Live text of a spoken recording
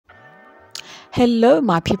Hello,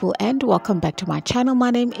 my people, and welcome back to my channel. My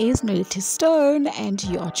name is Nolitha Stoan, and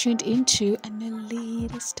you are tuned into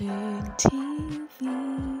Nolitha Stoan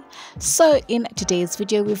TV. So, in today's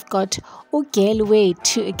video, we've got Ugelwe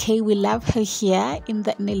to okay. We love her here in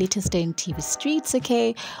the Nolitha Stoan TV streets.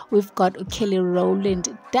 Okay, we've got Ukele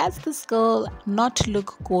Rowland. Does this girl not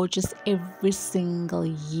look gorgeous every single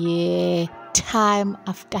year? Time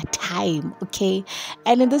after time, okay?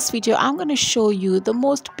 And in this video I'm going to show you the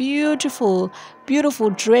most beautiful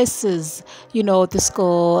dresses this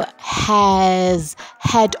girl has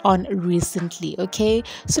had on recently. Okay,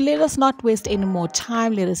 so let us not waste any more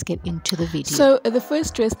time. Let us get into the video. So the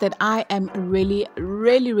first dress that I am really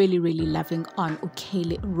loving on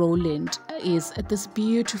Ukele Rowland is this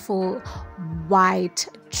beautiful white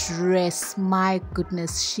dress. My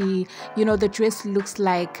goodness, she the dress looks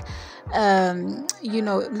like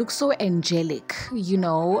looks so angelic. She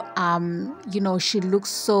looks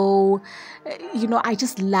so I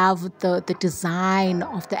just love the design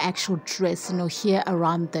of the actual dress, here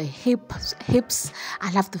around the hips.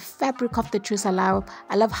 I love the fabric of the dress. I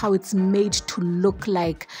love how it's made to look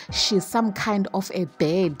like she's some kind of a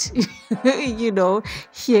bed,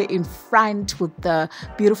 here in front with the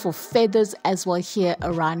beautiful feathers as well here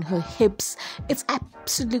around her hips. It's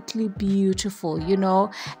absolutely beautiful,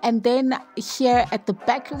 and then here at the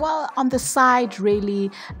back, well, on the side, really,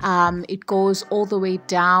 it goes all the way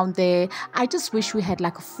down there. I just wish we had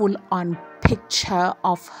like a full-on picture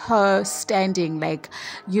of her standing, like,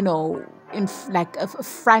 in like a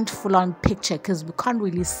front full-on picture, because we can't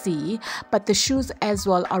really see. But the shoes as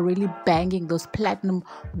well are really banging, those platinum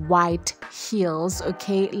white heels.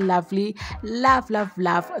 Okay, lovely. Love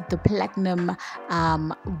the platinum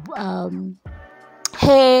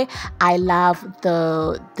hair. I love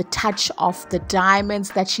the touch of the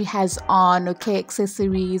diamonds that she has on. Okay,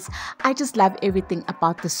 accessories. I just love everything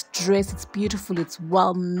about this dress. It's beautiful, it's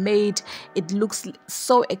well made, it looks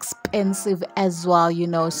so expensive as well,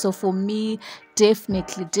 so for me,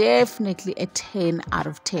 definitely a 10 out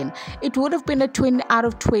of 10. It would have been a 20 out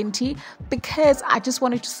of 20 because I just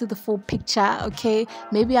wanted to see the full picture. Okay,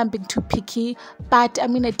 maybe I'm being too picky, but I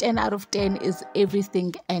mean, a 10 out of 10 is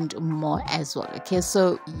everything and more as well. Okay,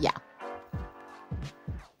 so yeah.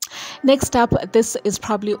 Next up, this is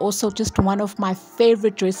probably also just one of my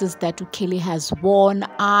favorite dresses that Ukele has worn.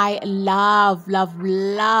 I love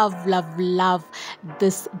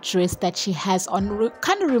this dress that she has on.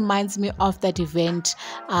 Kind of reminds me of that event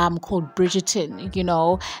called Bridgerton.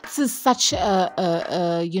 This is such a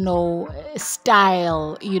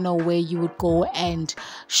style, where you would go and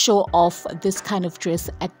show off this kind of dress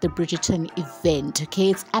at the Bridgerton event. Okay,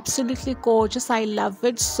 it's absolutely gorgeous. I love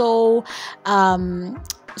it.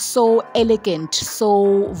 So elegant,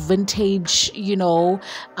 so vintage,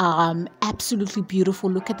 absolutely beautiful.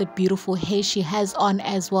 Look at the beautiful hair she has on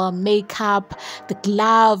as well, makeup, the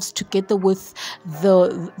gloves together with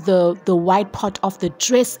the white part of the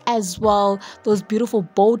dress as well, those beautiful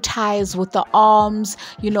bow ties with the arms,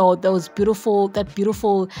 that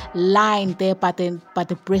beautiful line there, but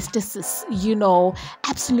the breastises,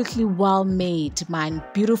 absolutely well made, man.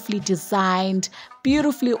 Beautifully designed,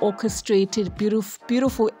 beautifully orchestrated,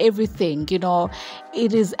 beautiful everything.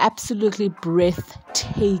 It is absolutely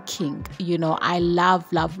breathtaking. I love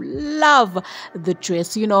the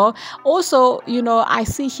dress. Also, I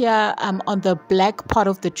see here on the black part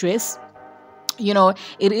of the dress,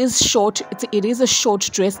 it is short. It is a short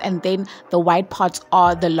dress, and then the white parts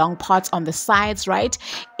are the long parts on the sides, right?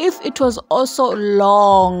 If it was also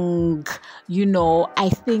long, I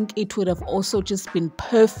think it would have also just been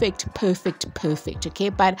perfect. Okay,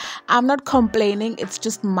 but I'm not complaining. It's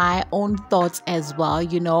just my own thoughts as well,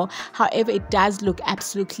 However, it does look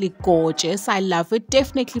absolutely gorgeous. I love it.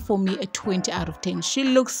 Definitely for me, a 20 out of 10. She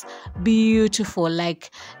looks beautiful, like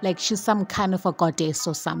she's some kind of a goddess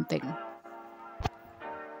or something.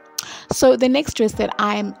 So the next dress that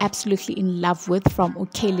I am absolutely in love with from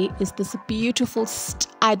Ukele is this beautiful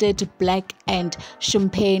studded black and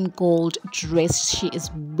champagne gold dress she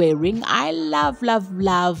is wearing. I love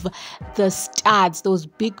the studs, those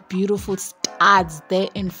big beautiful studs there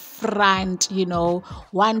in front,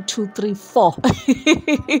 1 2 3 4.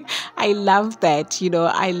 I love that.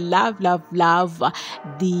 I love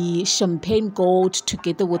the champagne gold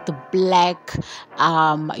together with the black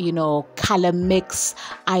you know, color mix.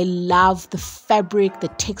 I love the fabric, the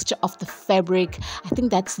texture of the fabric. I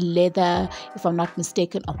think that's leather, if I'm not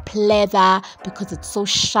mistaken, or pleather, because it's so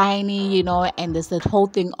shiny, you know. And there's that whole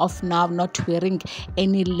thing of now not wearing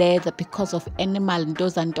any leather because of animal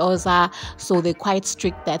ndoza. So they're quite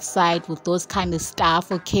strict that side with those kind of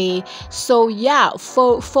stuff. Okay, so yeah,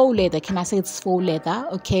 faux leather. Can I say it's faux leather?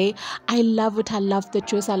 Okay, I love it. I love the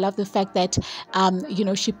dress. I love the fact that you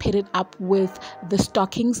know, she paired it up with the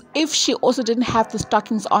stockings. If she also didn't have the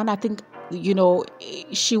stockings on, I think, you know,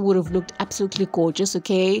 she would have looked absolutely gorgeous.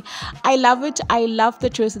 Okay, I love it. I love the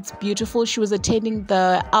dress. It's beautiful. She was attending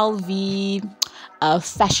the LV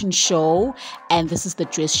fashion show, and this is the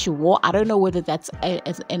dress she wore. I don't know whether that's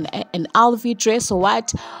an LV dress or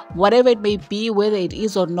whatever it may be, whether it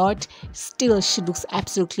is or not, still she looks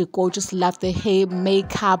absolutely gorgeous. Love the hair,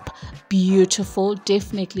 makeup, beautiful.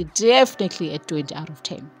 Definitely a 20 out of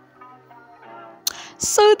 10.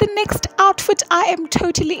 So the next outfit I am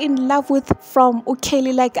totally in love with from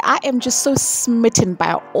Ukeli. Like, I am just so smitten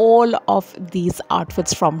by all of these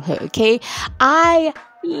outfits from her. Okay, I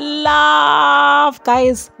love,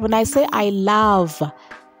 guys, when I say I love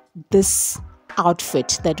this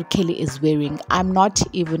outfit that Ukeli is wearing, I'm not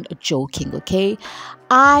even joking. Okay,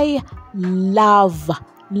 I love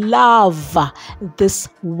this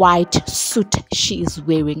white suit she is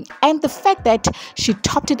wearing, and the fact that she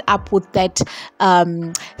topped it up with that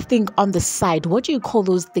thing on the side. What do you call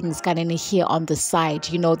those things, Kanene, here on the side?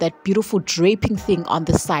 You know, that beautiful draping thing on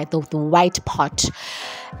the side of the white part.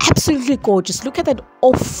 Absolutely gorgeous. Look at that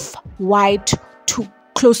off-white to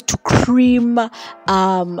close to cream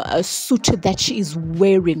suit that she is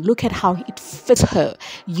wearing. Look at how it fits her,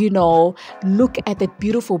 you know. Look at that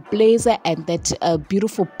beautiful blazer and that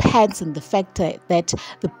beautiful pants, and the fact that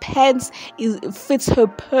the pants fits her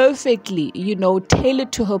perfectly, you know,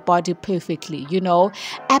 tailored to her body perfectly, you know.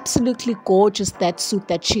 Absolutely gorgeous, that suit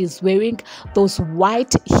that she is wearing. Those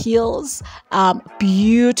white heels,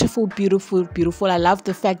 beautiful. I love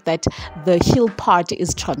the fact that the heel part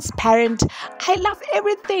is transparent. I love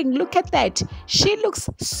everything. Look at that. She looks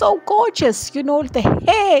so gorgeous, you know. The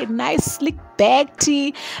hair, nice slick back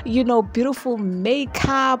tee, you know, beautiful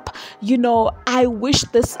makeup, you know. I wish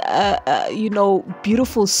this you know,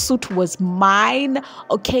 beautiful suit was mine,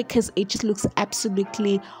 okay, because it just looks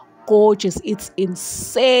absolutely gorgeous. It's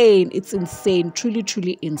insane.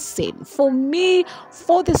 Truly insane. For me,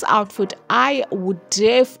 for this outfit, I would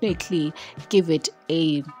definitely give it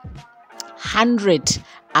a 100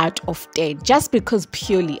 out of 10, just because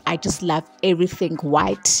purely I just love everything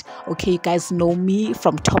white. Okay, you guys know me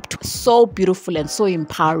from top to so beautiful and so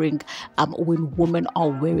empowering when women are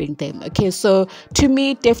wearing them. Okay, so to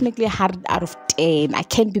me, definitely 100 out of 10. I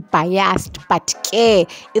can't be biased, but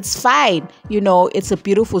it's fine, you know. It's a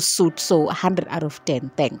beautiful suit, so 100 out of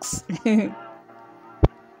 10. Thanks.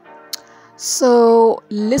 So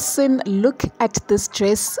listen, look at this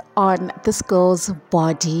dress on this girl's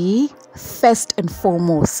body. First and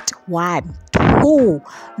foremost, 1, 2,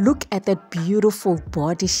 look at that beautiful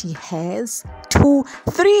body she has. 2,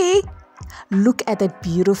 3, look at that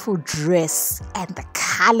beautiful dress and the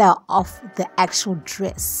color of the actual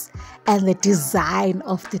dress and the design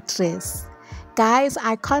of the dress. Guys,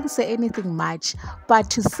 I can't say anything much, but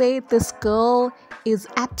to say this girl is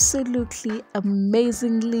absolutely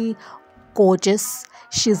amazingly gorgeous.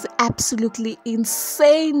 She's absolutely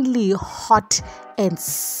insanely hot and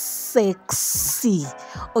sexy.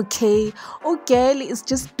 Okay, O'Kelly is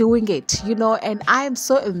just doing it, you know, and I am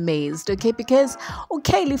so amazed. Okay, because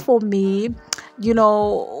O'Kelly for me, you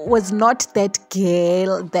know, was not that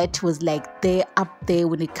girl that was like there up there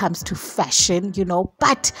when it comes to fashion, you know,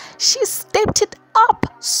 but she stepped it up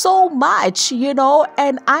so much, you know,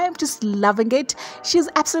 and I am just loving it. She's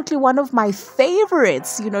absolutely one of my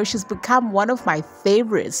favorites, you know. She's become one of my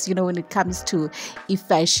favorites, you know, when it comes to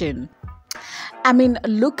fashion. I mean,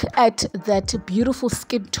 look at that beautiful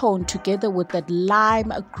skin tone together with that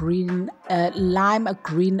lime green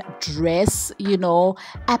dress, you know,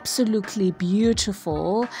 absolutely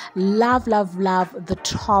beautiful. Love the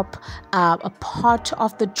top part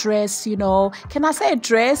of the dress, you know. Can I say a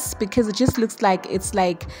dress? Because it just looks like it's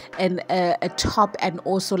like a top and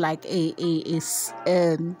also like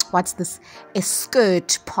what's this? A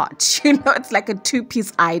skirt part, you know. It's like a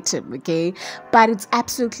two-piece item, okay? But it's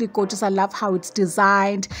absolutely gorgeous. I love how it's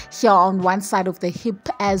designed here on one side of the hip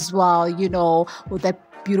as well, you know, with that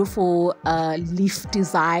beautiful leaf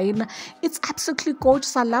design. It's absolutely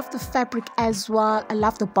gorgeous. I love the fabric as well. I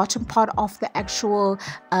love the bottom part of the actual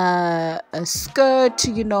skirt,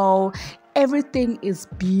 you know. Everything is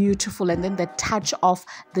beautiful, and then the touch of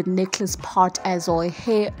the necklace part as well.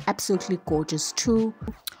 Hair absolutely gorgeous too.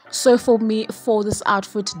 So for me, for this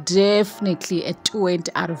outfit, definitely a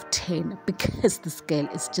 20 out of 10, because this girl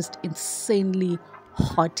is just insanely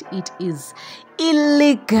hot. It is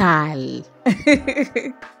illegal.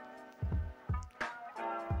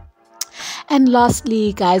 And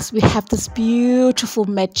lastly, guys, we have this beautiful,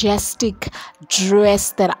 majestic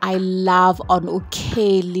dress that I love on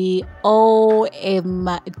Ukeli.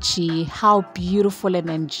 OMG, how beautiful and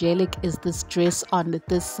angelic is this dress on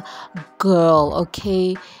this girl,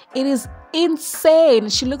 okay? It is insane.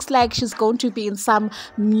 She looks like she's going to be in some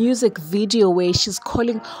music video where she's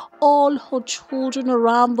calling all her children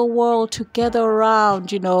around the world to gather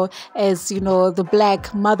around, as the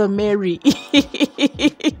Black Mother Mary.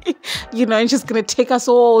 And she's gonna take us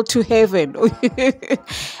all to heaven.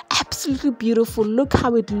 Absolutely beautiful. Look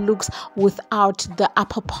how it looks without the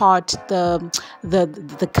upper part,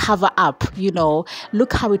 the cover up.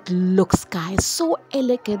 Look how it looks, guys. So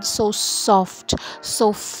elegant, so soft,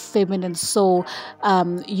 so feminine, so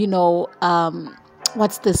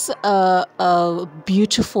what's this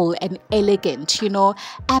beautiful and elegant,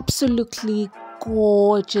 absolutely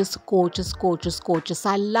gorgeous.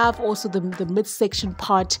 I love also the midsection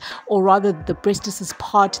part, or rather the breastises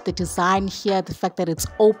part, the design here, the fact that it's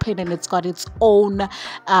open and it's got its own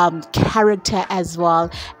character as well.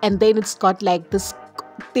 And then it's got like this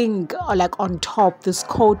thing like on top, this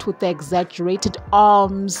coat with the exaggerated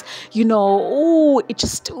arms,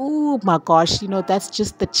 oh my gosh, that's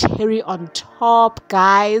just the cherry on top,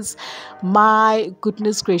 guys. My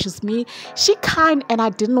goodness gracious me. And I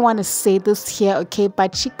didn't want to say this here, okay,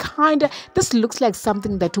 but this looks like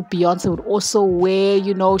something that Beyonce would also wear.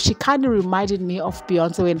 She kind of reminded me of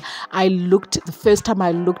Beyonce when the first time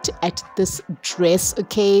I looked at this dress,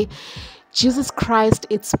 okay. Jesus Christ,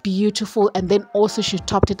 it's beautiful. And then also she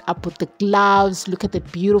topped it up with the gloves. Look at the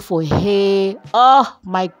beautiful hair. Oh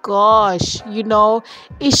my gosh,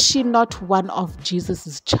 is she not one of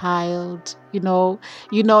Jesus's child?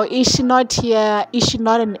 Is she not here? Is she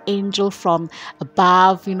not an angel from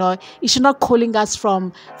above? Is she not calling us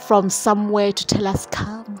from somewhere to tell us,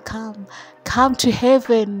 come to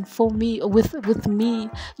heaven for me, with me?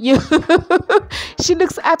 She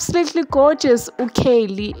looks absolutely gorgeous.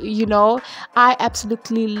 Okay, I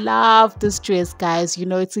absolutely love this dress, guys.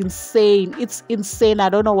 It's insane. I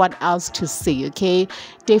don't know what else to say. Okay,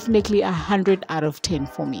 definitely 100 out of 10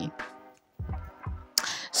 for me.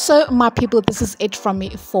 So my people, this is it from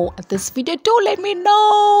me for this video. Do let me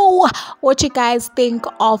know what you guys think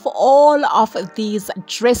of all of these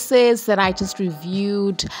dresses that I just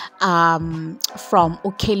reviewed from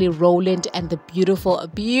Ukeli Rowland, and the beautiful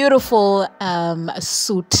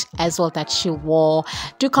suit as well that she wore.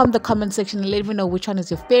 Do come in the comment section and let me know which one is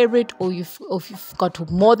your favorite, or if you've got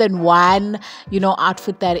more than one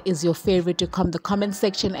outfit that is your favorite. Do come in the comment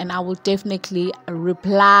section and I will definitely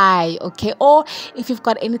reply, okay? Or if you've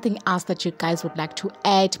got anything else that you guys would like to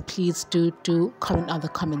add, please do comment on the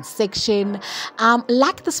comment section.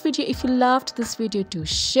 Like this video if you loved this video, do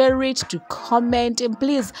share it, do comment, and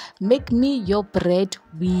please make me your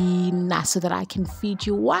breadwinner so that I can feed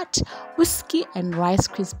you whiskey and Rice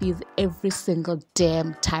Krispies every single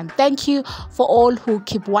damn time. Thank you for all who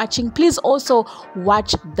keep watching. Please also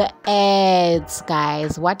watch the ads,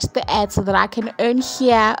 guys. Watch the ads so that I can earn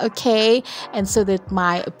here, okay, and so that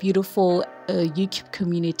my beautiful YouTube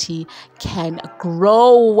community can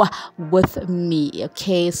grow with me,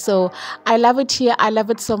 okay? So I love it here. I love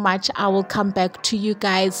it so much. I will come back to you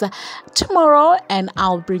guys tomorrow and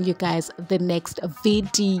I'll bring you guys the next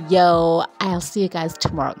video. I'll see you guys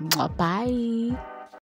tomorrow. Bye.